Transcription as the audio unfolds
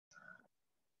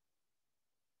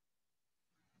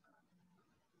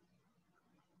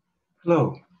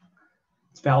Hello,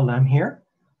 it's Val Lem here.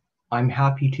 I'm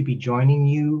happy to be joining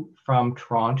you from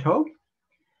Toronto,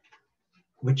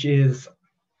 which is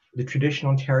the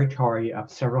traditional territory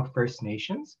of several First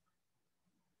Nations,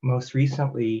 most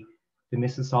recently the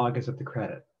Mississaugas of the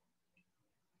Credit.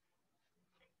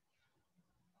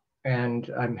 And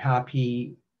I'm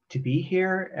happy to be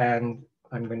here, and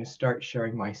I'm going to start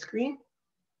sharing my screen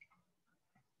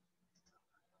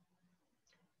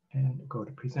and go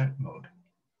to present mode.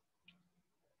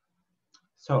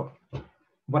 So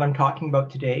what I'm talking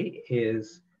about today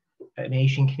is an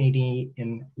Asian Canadian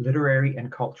in literary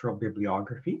and cultural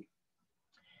bibliography.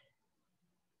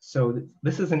 So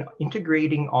this is an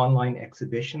integrating online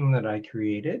exhibition that I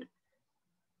created,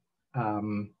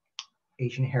 Asian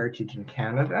Heritage in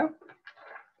Canada.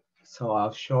 So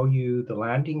I'll show you the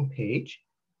landing page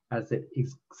as it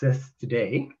exists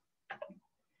today.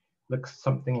 Looks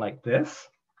something like this.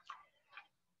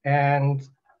 And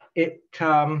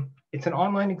it's an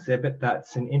online exhibit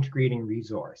that's an integrating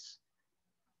resource.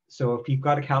 So if you've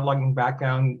got a cataloging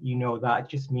background, you know that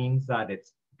just means that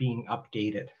it's being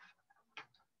updated.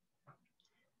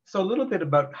 So a little bit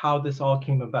about how this all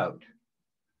came about.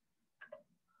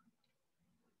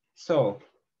 So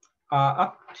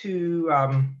up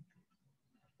to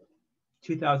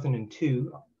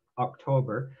 2002,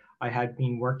 October, I had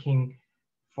been working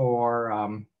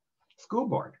for school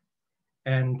board,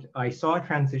 and I saw a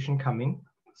transition coming.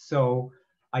 So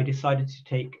I decided to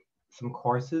take some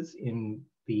courses in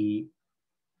the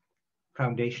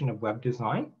foundation of web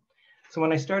design. So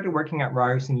when I started working at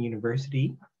Ryerson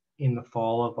University in the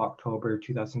fall of October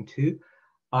 2002,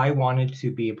 I wanted to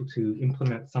be able to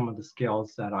implement some of the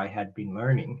skills that I had been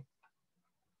learning.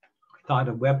 I thought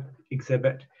a web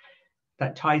exhibit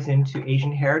that ties into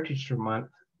Asian Heritage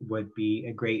Month would be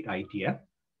a great idea.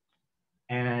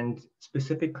 And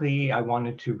specifically, I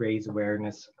wanted to raise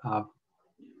awareness of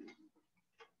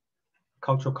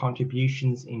cultural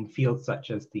contributions in fields such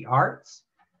as the arts,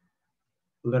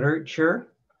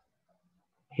 literature,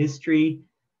 history,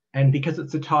 and because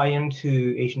it's a tie-in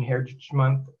to Asian Heritage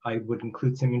Month, I would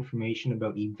include some information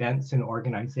about events and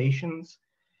organizations.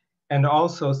 And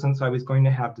also, since I was going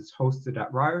to have this hosted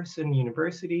at Ryerson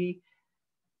University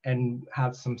and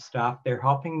have some staff there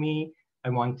helping me, I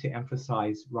wanted to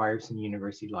emphasize Ryerson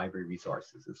University library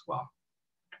resources as well.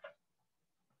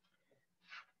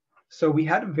 So we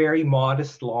had a very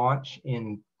modest launch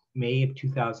in May of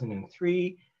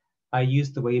 2003. I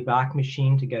used the Wayback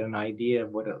Machine to get an idea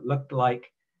of what it looked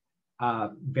like.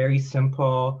 Very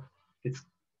simple. It's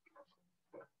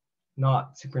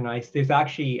not super nice. There's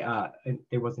actually,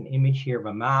 there was an image here of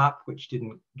a map which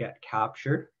didn't get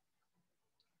captured.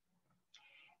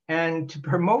 And to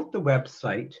promote the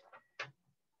website,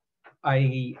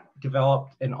 I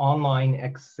developed an online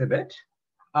exhibit.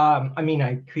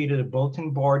 I created a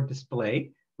bulletin board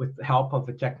display with the help of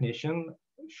a technician,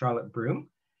 Charlotte Broom.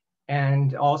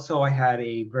 And also I had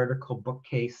a vertical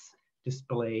bookcase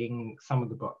displaying some of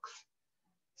the books.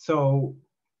 So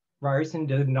Ryerson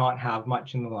did not have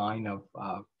much in the line of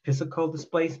physical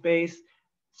display space.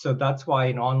 So that's why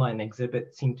an online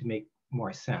exhibit seemed to make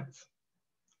more sense.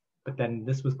 But then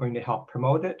this was going to help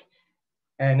promote it.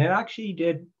 And it actually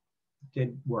did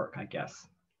work, I guess.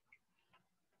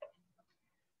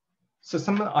 So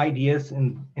some of the ideas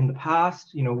in the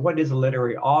past, what is a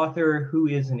literary author? Who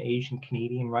is an Asian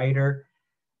Canadian writer?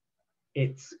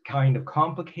 It's kind of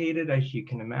complicated, as you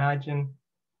can imagine,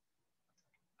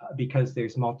 because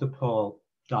there's multiple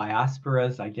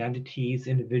diasporas, identities.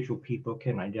 Individual people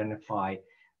can identify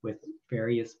with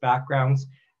various backgrounds,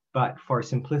 but for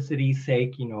simplicity's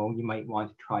sake, you might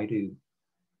want to try to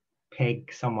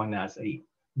peg someone as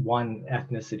one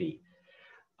ethnicity.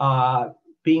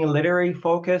 Being literary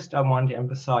focused, I wanted to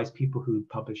emphasize people who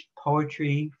published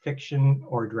poetry, fiction,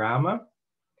 or drama.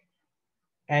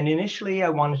 And initially, I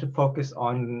wanted to focus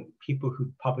on people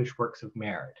who publish works of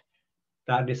merit.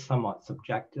 That is somewhat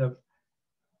subjective.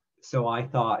 So I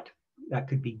thought that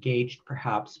could be gauged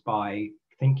perhaps by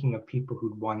thinking of people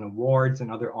who'd won awards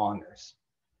and other honors.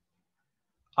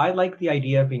 I like the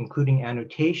idea of including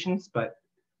annotations, but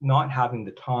not having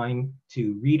the time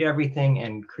to read everything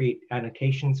and create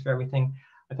annotations for everything.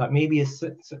 I thought maybe a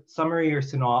summary or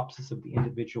synopsis of the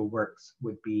individual works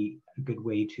would be a good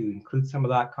way to include some of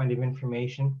that kind of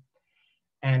information.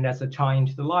 And as a tie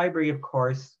into the library, of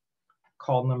course,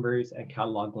 call numbers and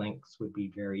catalog links would be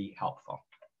very helpful.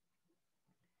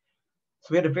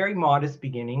 So we had a very modest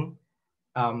beginning.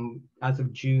 As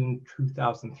of June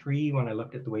 2003, when I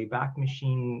looked at the Wayback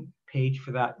Machine page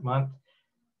for that month,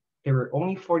 there were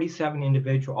only 47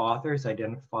 individual authors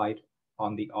identified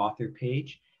on the author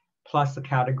page, plus a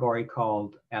category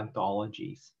called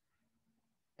anthologies.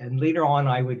 And later on,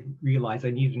 I would realize I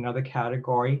needed another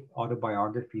category,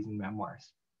 autobiographies and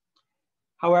memoirs.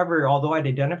 However, although I'd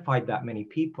identified that many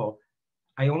people,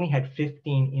 I only had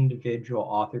 15 individual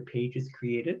author pages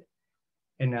created.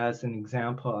 And as an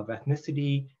example of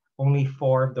ethnicity, only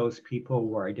 4 of those people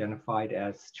were identified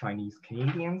as Chinese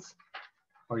Canadians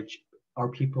or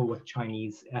people with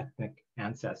Chinese ethnic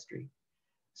ancestry.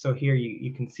 So here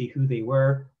you can see who they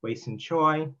were: Wei Sin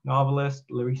Choi, novelist;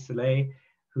 Louis Soleil,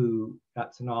 who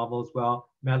that's a novel as well;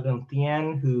 Madeline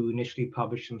Thien, who initially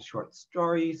published some short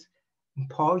stories; and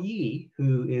Paul Yee,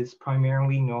 who is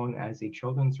primarily known as a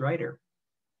children's writer.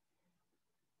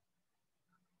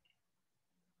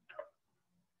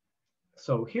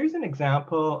 So here's an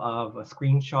example of a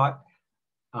screenshot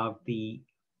of the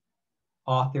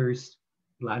author's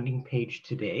landing page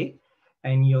today.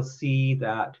 And you'll see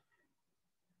that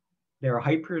there are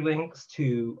hyperlinks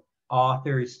to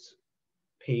authors'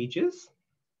 pages.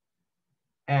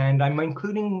 And I'm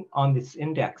including on this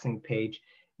indexing page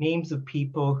names of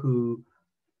people who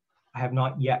I have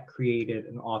not yet created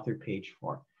an author page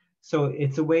for. So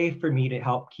it's a way for me to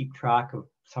help keep track of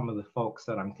some of the folks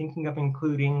that I'm thinking of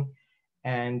including.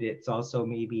 And it's also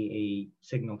maybe a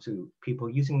signal to people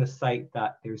using the site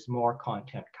that there's more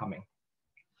content coming.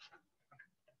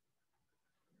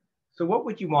 So what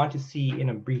would you want to see in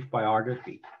a brief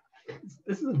biography?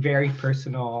 This is a very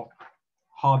personal,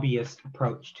 hobbyist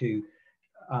approach to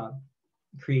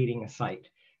creating a site.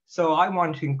 So I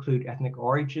wanted to include ethnic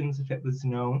origins if it was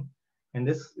known. And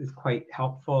this is quite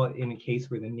helpful in a case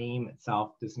where the name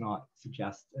itself does not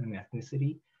suggest an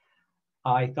ethnicity.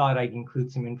 I thought I'd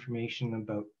include some information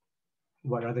about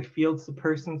what other fields the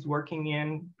person's working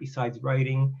in besides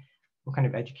writing, what kind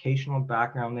of educational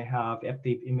background they have, if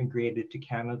they've immigrated to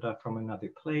Canada from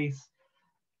another place,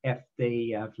 if they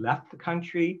have left the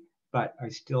country but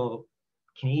are still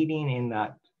Canadian in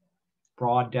that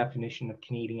broad definition of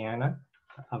Canadiana,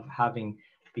 of having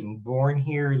been born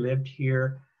here, lived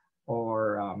here,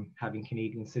 or having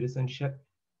Canadian citizenship.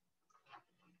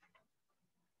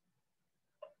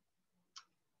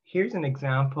 Here's an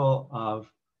example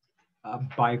of a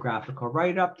biographical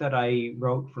write-up that I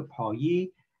wrote for Paul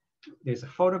Yee. There's a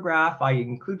photograph. I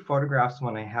include photographs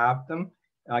when I have them.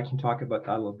 I can talk about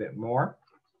that a little bit more.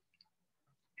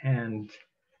 And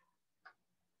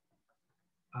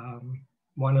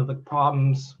one of the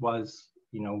problems was,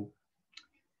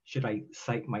 should I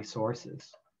cite my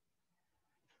sources?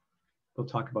 We'll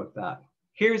talk about that.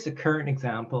 Here's a current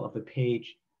example of a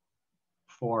page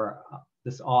for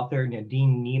this author,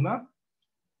 Nadine Nima.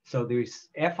 So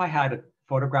if I had a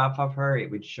photograph of her,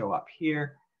 it would show up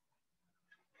here.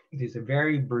 There's a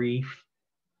very brief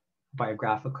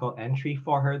biographical entry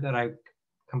for her that I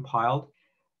compiled.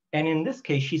 And in this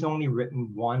case, she's only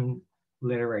written one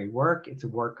literary work. It's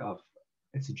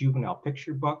a juvenile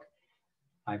picture book.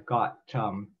 I've got,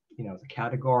 the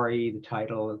category, the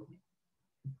title,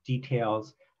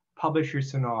 details, publisher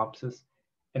synopsis,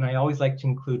 and I always like to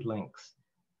include links,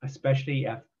 especially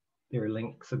if there are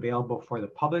links available for the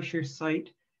publisher's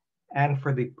site and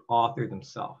for the author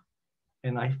themselves.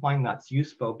 And I find that's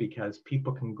useful because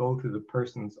people can go to the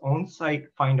person's own site,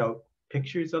 find out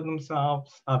pictures of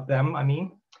them,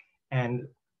 and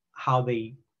how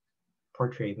they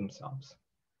portray themselves.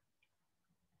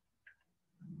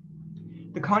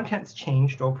 The content's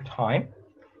changed over time.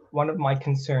 One of my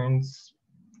concerns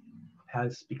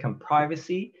has become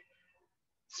privacy.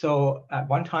 So at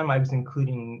one time I was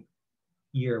including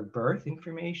year of birth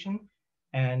information,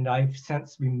 and I've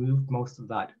since removed most of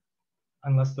that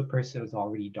unless the person has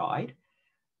already died.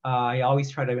 I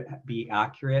always try to be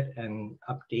accurate and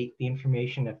update the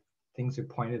information if things are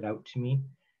pointed out to me.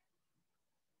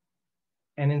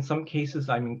 And in some cases,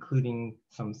 I'm including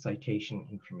some citation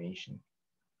information.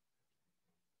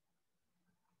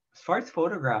 As far as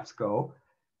photographs go,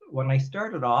 when I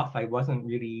started off, I wasn't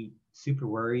really super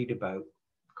worried about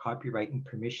copyright and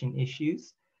permission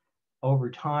issues. Over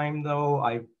time, though,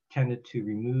 I've tended to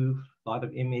remove a lot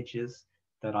of images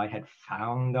that I had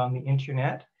found on the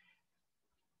internet.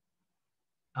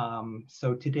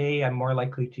 So today, I'm more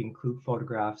likely to include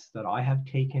photographs that I have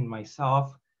taken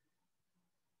myself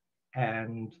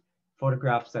and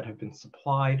photographs that have been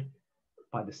supplied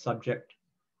by the subject.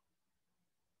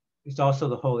 There's also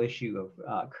the whole issue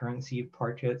of currency of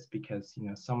portraits, because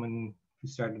someone who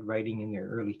started writing in their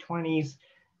early 20s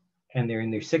and they're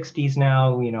in their 60s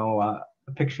now,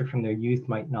 a picture from their youth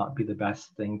might not be the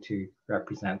best thing to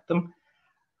represent them.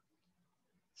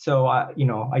 So,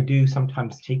 I do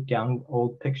sometimes take down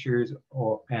old pictures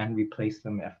and replace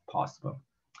them if possible.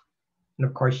 And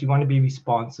of course, you want to be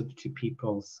responsive to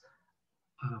people's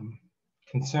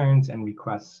concerns and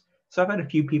requests. So I've had a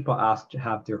few people ask to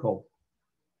have their whole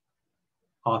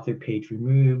author page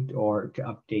removed or to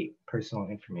update personal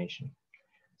information.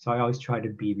 So I always try to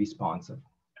be responsive.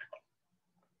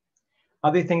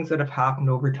 Other things that have happened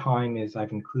over time is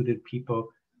I've included people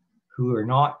who are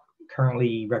not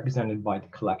currently represented by the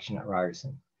collection at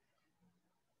Ryerson.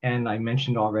 And I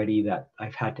mentioned already that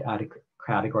I've had to add a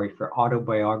category for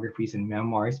autobiographies and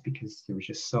memoirs because there was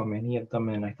just so many of them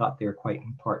and I thought they were quite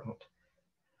important.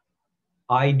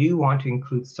 I do want to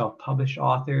include self-published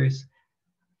authors.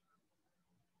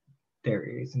 There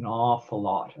is an awful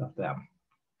lot of them,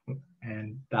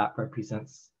 and that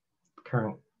represents the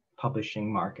current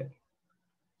publishing market.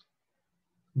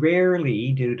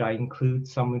 Rarely did I include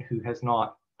someone who has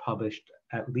not published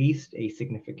at least a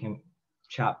significant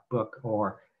chapbook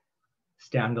or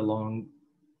standalone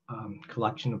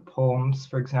collection of poems,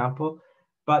 for example.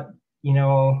 But, you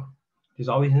know, there's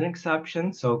always an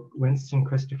exception. So Winston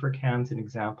Christopher Camp's an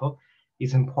example.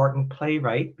 He's an important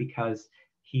playwright because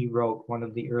he wrote one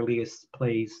of the earliest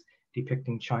plays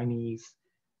depicting Chinese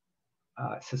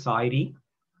society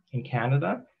in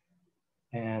Canada.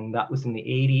 And that was in the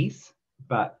 80s,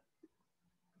 but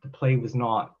the play was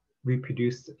not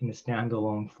reproduced in a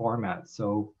standalone format.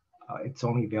 So it's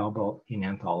only available in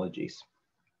anthologies.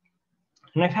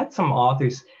 And I've had some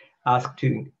authors ask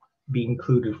to be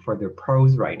included for their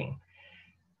prose writing.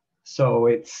 So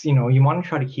it's, you know, you want to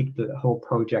try to keep the whole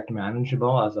project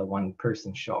manageable as a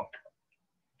one-person show.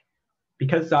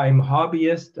 Because I'm a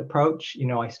hobbyist approach, you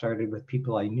know, I started with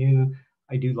people I knew.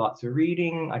 I do lots of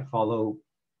reading. I follow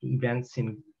events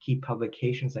in key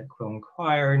publications like Quill and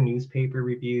Choir, newspaper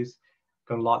reviews,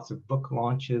 go to lots of book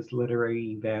launches,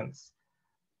 literary events.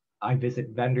 I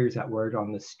visit vendors at Word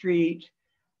on the Street.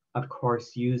 Of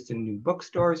course, used in new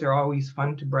bookstores are always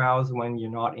fun to browse when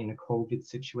you're not in a COVID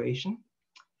situation.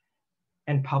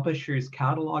 And publishers'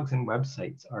 catalogs and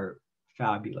websites are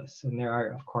fabulous. And there are,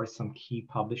 of course, some key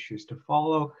publishers to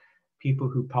follow, people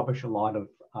who publish a lot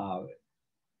of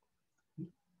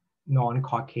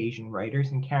non-Caucasian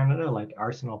writers in Canada, like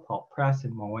Arsenal Pulp Press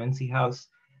and Moenzi House,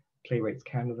 Playwrights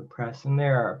Canada Press, and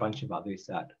there are a bunch of others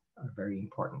that are very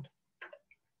important.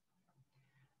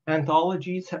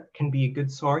 Anthologies can be a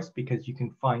good source because you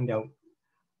can find out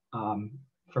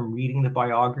from reading the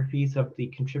biographies of the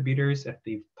contributors if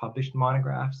they've published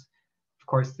monographs. Of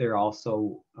course, there are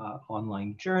also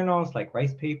online journals like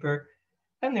Rice Paper,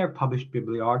 and there are published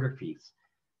bibliographies.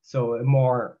 So a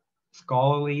more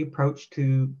scholarly approach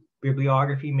to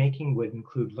bibliography making would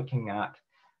include looking at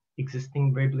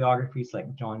existing bibliographies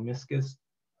like John Miska's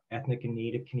Ethnic and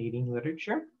Native Canadian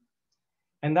Literature.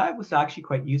 And that was actually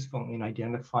quite useful in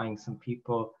identifying some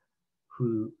people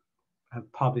who have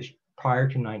published prior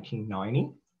to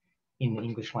 1990 in the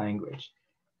English language.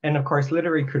 And of course,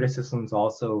 literary criticism is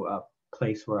also a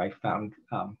place where I found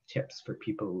tips for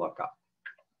people to look up.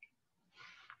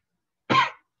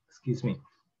 Excuse me.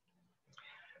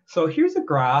 So here's a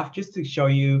graph just to show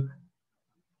you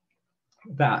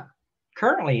that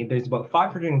currently there's about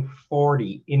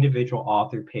 540 individual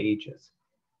author pages.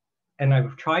 And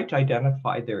I've tried to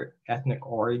identify their ethnic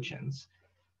origins.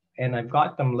 And I've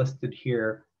got them listed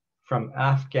here from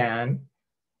Afghan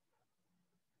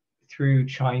through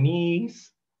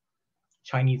Chinese,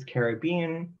 Chinese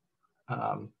Caribbean,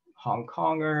 Hong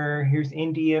Konger, here's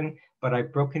Indian, but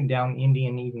I've broken down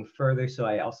Indian even further. So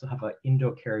I also have an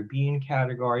Indo-Caribbean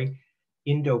category,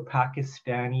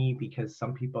 Indo-Pakistani, because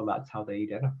some people, that's how they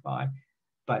identify.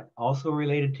 But also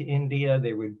related to India,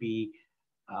 there would be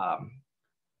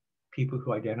people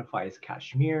who identify as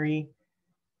Kashmiri.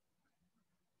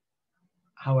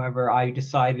 However, I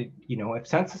decided, you know, if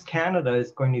Census Canada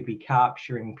is going to be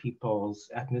capturing people's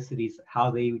ethnicities,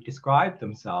 how they describe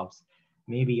themselves,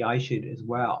 maybe I should as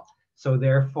well. So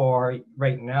therefore,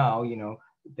 right now, you know,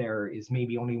 there is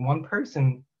maybe only one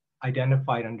person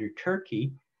identified under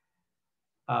Turkey,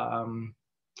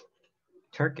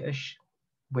 Turkish,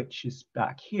 which is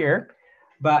back here,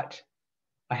 but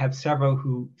I have several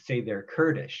who say they're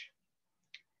Kurdish.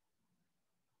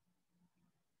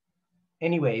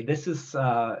 Anyway, this is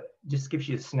just gives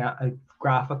you a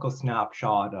graphical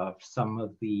snapshot of some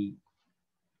of the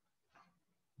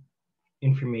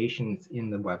information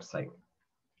in the website.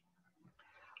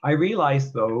 I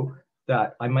realized, though,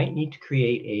 that I might need to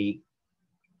create a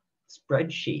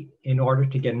spreadsheet in order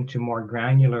to get into more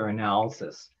granular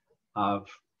analysis of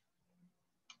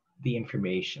the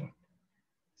information.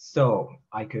 So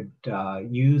I could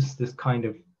use this kind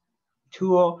of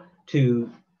tool to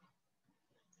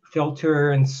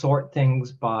filter and sort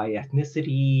things by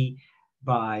ethnicity,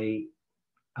 by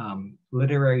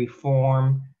literary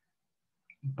form,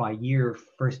 by year of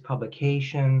first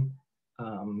publication,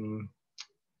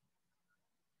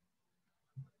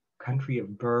 country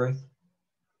of birth.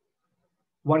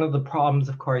 One of the problems,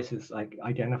 of course, is like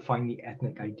identifying the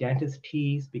ethnic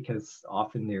identities, because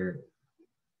often they're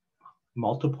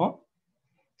multiple.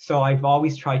 So I've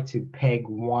always tried to peg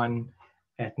one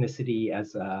ethnicity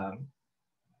as a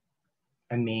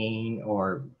main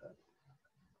or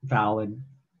valid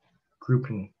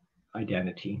grouping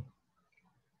identity.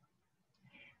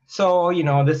 So, you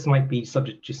know, this might be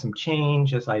subject to some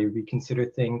change as I reconsider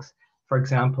things. For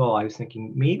example, I was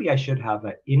thinking maybe I should have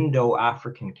an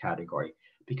Indo-African category,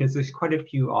 because there's quite a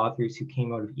few authors who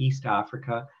came out of East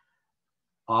Africa.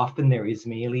 Often they're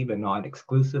Ismaili, but not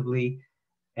exclusively.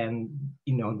 And,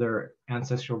 you know, their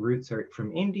ancestral roots are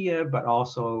from India, but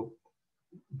also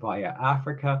via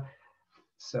Africa.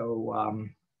 So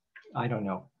I don't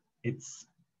know. It's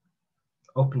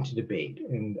open to debate,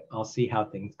 and I'll see how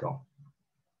things go.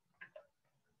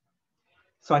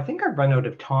 So I think I've run out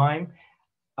of time.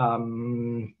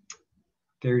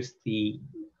 There's the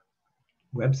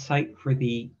website for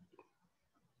the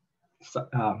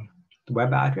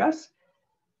web address,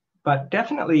 but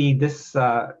definitely this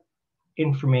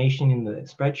information in the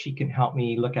spreadsheet can help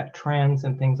me look at trends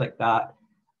and things like that.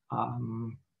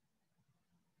 And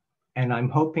I'm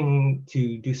hoping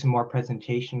to do some more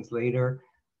presentations later.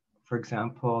 For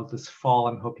example, this fall,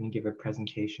 I'm hoping to give a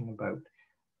presentation about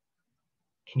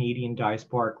Canadian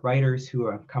diasporic writers who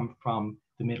have come from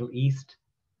the Middle East,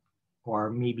 or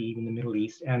maybe even the Middle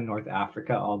East and North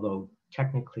Africa, although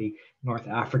technically North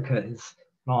Africa is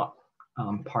not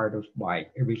part of my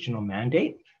original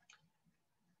mandate.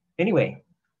 Anyway,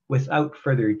 without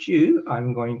further ado,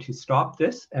 I'm going to stop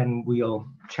this and we'll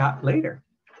chat later.